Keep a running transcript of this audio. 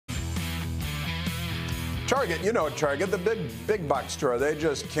Target, you know Target, the big box store, they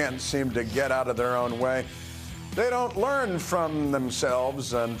just can't seem to get out of their own way. They don't learn from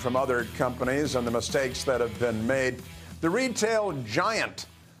themselves and from other companies and the mistakes that have been made. The retail giant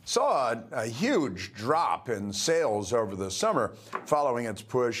saw a huge drop in sales over the summer following its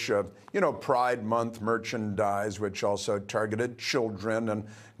push of, Pride Month merchandise, which also targeted children and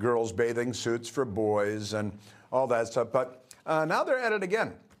girls' bathing suits for boys and all that stuff. But now they're at it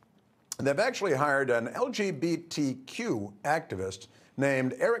again. They've actually hired an LGBTQ activist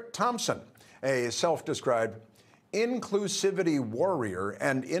named Eric Thompson, a self-described inclusivity warrior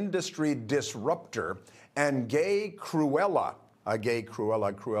and industry disruptor and gay Cruella,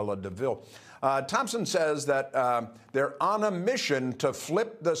 Cruella de Vil. Thompson says that they're on a mission to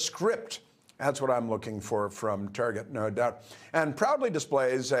flip the script. That's what I'm looking for from Target, no doubt. And proudly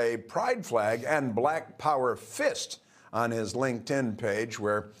displays a pride flag and Black Power fist on his LinkedIn page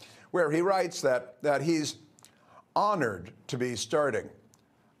where he writes that he's honored to be starting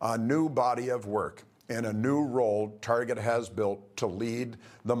a new body of work in a new role Target has built to lead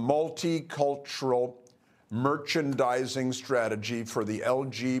the multicultural merchandising strategy for the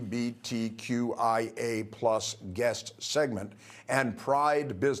LGBTQIA+ guest segment and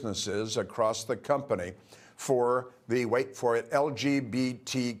pride businesses across the company for the, wait for it,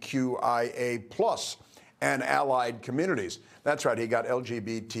 LGBTQIA+ and allied communities. That's right, he got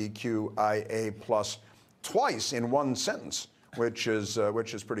LGBTQIA+ twice in one sentence, which is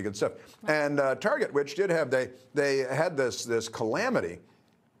pretty good stuff. And Target, which did have, they had this calamity,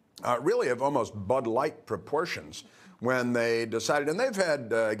 really of almost Bud Light proportions when they decided, and they've had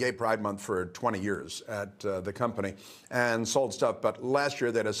Gay Pride Month for 20 years at the company and sold stuff, but last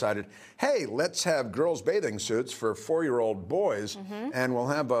year they decided, hey, let's have girls' bathing suits for 4-year-old boys, and we'll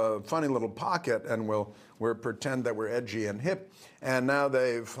have a funny little pocket, and we'll pretend that we're edgy and hip. And now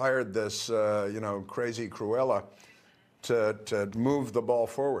they've hired this, crazy Cruella to move the ball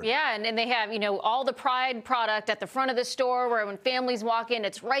forward. Yeah, and they have, all the Pride product at the front of the store where when families walk in,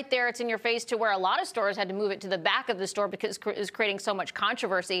 it's right there, it's in your face, to where a lot of stores had to move it to the back of the store because it was creating so much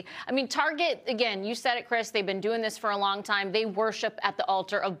controversy. I mean, Target, again, you said it, Chris, they've been doing this for a long time. They worship at the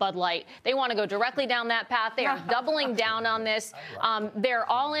altar of Bud Light. They want to go directly down that path. They are doubling down on this. They're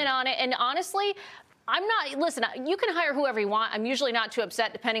all in on it. And honestly, listen, you can hire whoever you want. I'm usually not too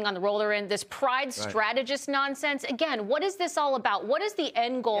upset depending on the role they're in. This pride strategist nonsense, again, what is this all about? What is the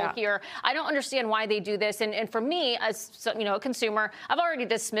end goal here? I don't understand why they do this. And for me, as a consumer, I've already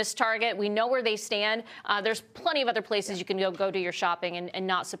dismissed Target. We know where they stand. There's plenty of other places you can go do your shopping and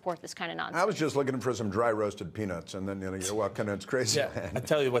not support this kind of nonsense. I was just looking for some dry roasted peanuts, and then you're walking, it's crazy. Yeah, I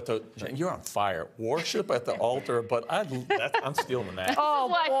tell you what, though, you're on fire. Worship at the altar, but I'm stealing that. Oh,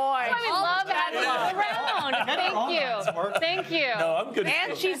 boy. I love that. Thank you. No, I'm good.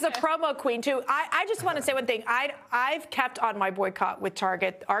 And she's the promo queen, too. I just want to say one thing. I've kept on my boycott with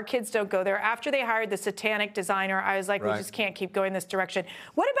Target. Our kids don't go there. After they hired the satanic designer, I was like, we just can't keep going this direction.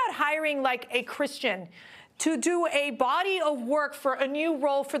 What about hiring, like, a Christian to do a body of work for a new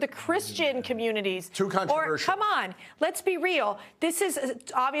role for the Christian communities? Too controversial. Or, come on, let's be real. This is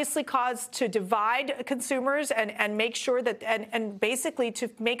obviously caused to divide consumers and make sure that, and basically to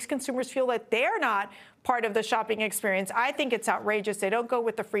make consumers feel that they're not part of the shopping experience. I think it's outrageous. They don't go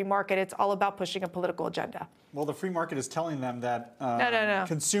with the free market. It's all about pushing a political agenda. Well, the free market is telling them that no.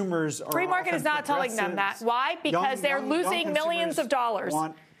 Consumers are free market is not telling them that. Why? Because they're losing millions of dollars.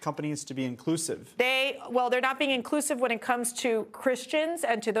 Want companies to be inclusive. They're not being inclusive when it comes to Christians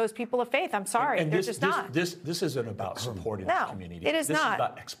and to those people of faith. I'm sorry, they're just not. This isn't about supporting the community. It is this not. This is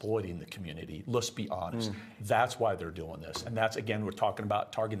about exploiting the community. Let's be honest. That's why they're doing this, and that's, again, we're talking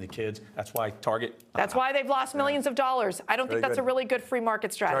about targeting the kids. That's why Target. That's why they've lost millions of dollars. I don't think that's a really good free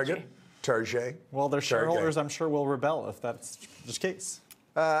market strategy. Target. Well, their shareholders, I'm sure, will rebel if that's the case.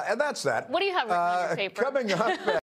 And that's that. What do you have written on your paper? Coming up.